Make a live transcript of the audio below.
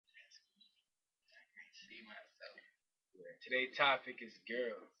myself. Today's topic is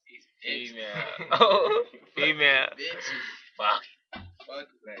girls. These Female. Oh, female. bitches. Fuck. Fuck,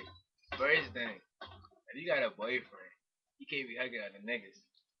 like, first thing, if you got a boyfriend, you can't be hugging other niggas.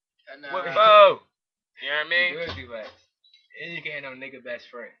 What for? You know what I You mean? girls be like, and you can't have no nigga best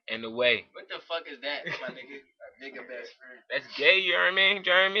friend. In the way. What the fuck is that, my nigga? A nigga best friend. That's gay, you know what I mean,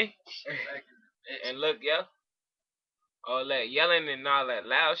 Jeremy? Like, And look, yo. All that yelling and all that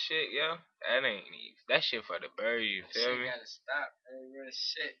loud shit, yo. That ain't easy. That shit for the birds, you feel me? gotta stop, man. Real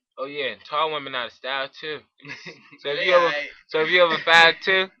shit. Oh yeah, tall women out of style too. So if They you ever, alright. so if you ever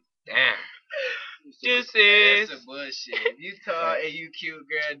 5'2", damn. Juices. That's some bullshit. If you tall and you cute,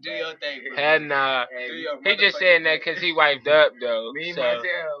 girl, do your thing. Bro. Hell nah. Do your He just motherfucking saying that thing. because he wiped up though. Me, So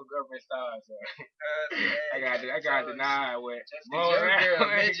myself, girlfriend stars. So. I got to deny it with more Your girl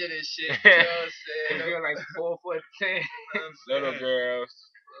around. midget and shit. You know what I'm They saying? feel like 4'10". little girls.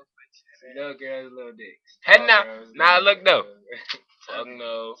 Little girls, little dicks. Hey, Tall nah, girls, nah, little look though. girls. Fuck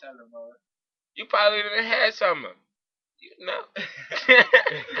no. Tell them, bro. You probably done had some of 'em. You know.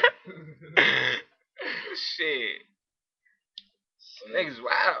 Shit. Niggas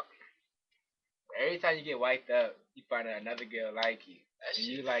wild. Every time you get wiped up, you find out another girl like you. And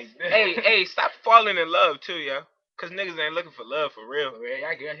you like this. Hey, stop falling in love too, yo. Cause niggas ain't looking for love for real. For real,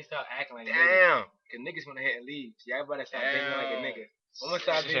 y'all girls should start acting like niggas. Damn. Cause niggas wanna hit and leave. So y'all better start thinking like a nigga. I'm gonna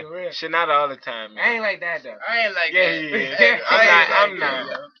start being real. Shit, not all the time, man. I ain't like that though. I ain't like Yeah, that. yeah. I'm not.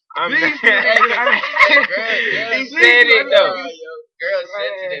 I'm Please, not. He said it though. Girls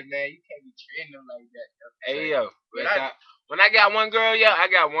sensitive, man. You can't be treating them like that. Hey yo, But when I got one girl, yo, I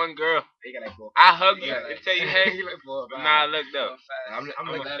got one girl. they got like 4. I hug you Yeah, and tell you, hey. you like 4 or 5. Nah, look though. I'm I'm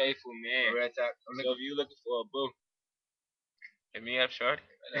a looking faithful man. real talk. I'm So if you looking for a boo, hit me up, shorty.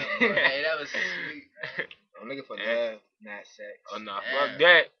 Hey, that was sweet. looking for love, not sex. Oh no, Damn. fuck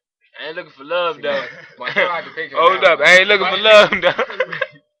that. I ain't looking for love though. Hold Hold up, I ain't looking for love though.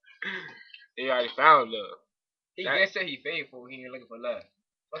 He already found love. He just said he faithful. He ain't looking for love.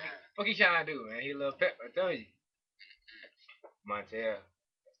 Fuck he trying to do, man? He a little pep. I told you. Montel.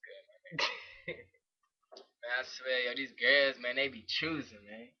 Man, I swear, yo, these girls, man, they be choosing,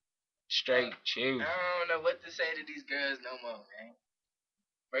 man. Straight choose. I don't know what to say to these girls no more, man.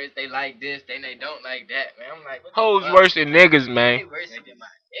 First they like this, then they don't like that, man. I'm like, what the Hoes fuck? worse than niggas, They man. worse than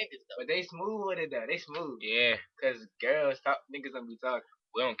my niggas, though. But they smooth with it though. They smooth. Yeah, Cause girls talk, niggas don't be talking.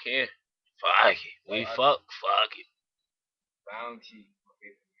 we don't care. Fuck it. We fuck it. I don't cheat.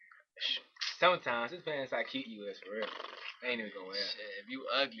 Sometimes it depends how cute you is for real. I ain't even gonna wear. Shit, if you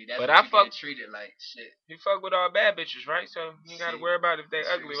ugly, that's But what I you fuck- get treated like. Shit. You fuck with all bad bitches, right? So you gotta worry about if they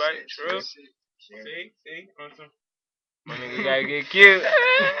ugly, right? True. Sure. See? My nigga gotta get cute.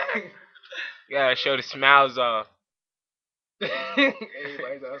 You gotta show the smiles off.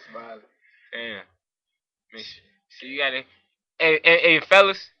 Everybody's all smiling. Damn. So you gotta. Hey,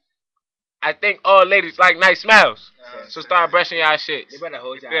 fellas. I think all ladies like nice smiles. So start brushing y'all shit. You better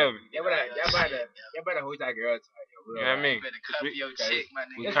hold You y'all. feel me? Y'all better hold y'all girl tight. You know what I mean? You better cover your chick, my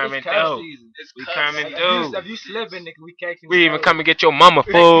nigga. We coming cuff through. season. It's We cuff coming season. through. If you slipping, nigga, we catching. We even come and get your mama,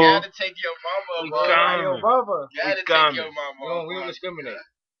 fool. Gotta take your mama, We boy. coming. Yo, Bubba. Gotta We take coming. your mama. We don't discriminate.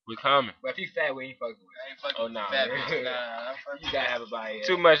 We coming. But if you fat, we ain't fucking with. I ain't fucking Oh, with nah, fat man. bitch. Nah, I'm fucking You gotta have a body.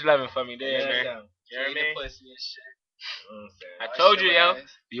 Too much loving for me there, Yeah, man. yeah. You know what I mean? Pussy and shit. I told you, yo.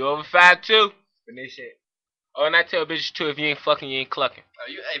 You over 5'2". But this shit. Oh, and I tell bitches too, if you ain't fucking, you ain't clucking. Oh,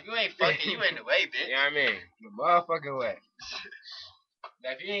 if you ain't fucking, you in the way, bitch. You know what I mean? The motherfucking way.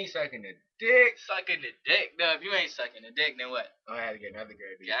 Now, if you ain't sucking the dick, Sucking the dick. No, if you ain't sucking the dick, then what? I had to get another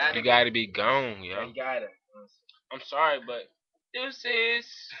girl. To Gotta You gotta be gone, Yeah, yo. you gotta. I'm sorry, but deuces.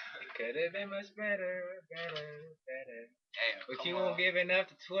 It could have been much better. Damn. But come you on. won't give enough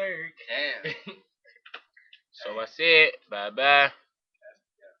to twerk. Damn. So I said, bye-bye. Bye-bye.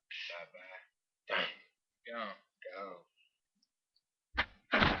 Gone.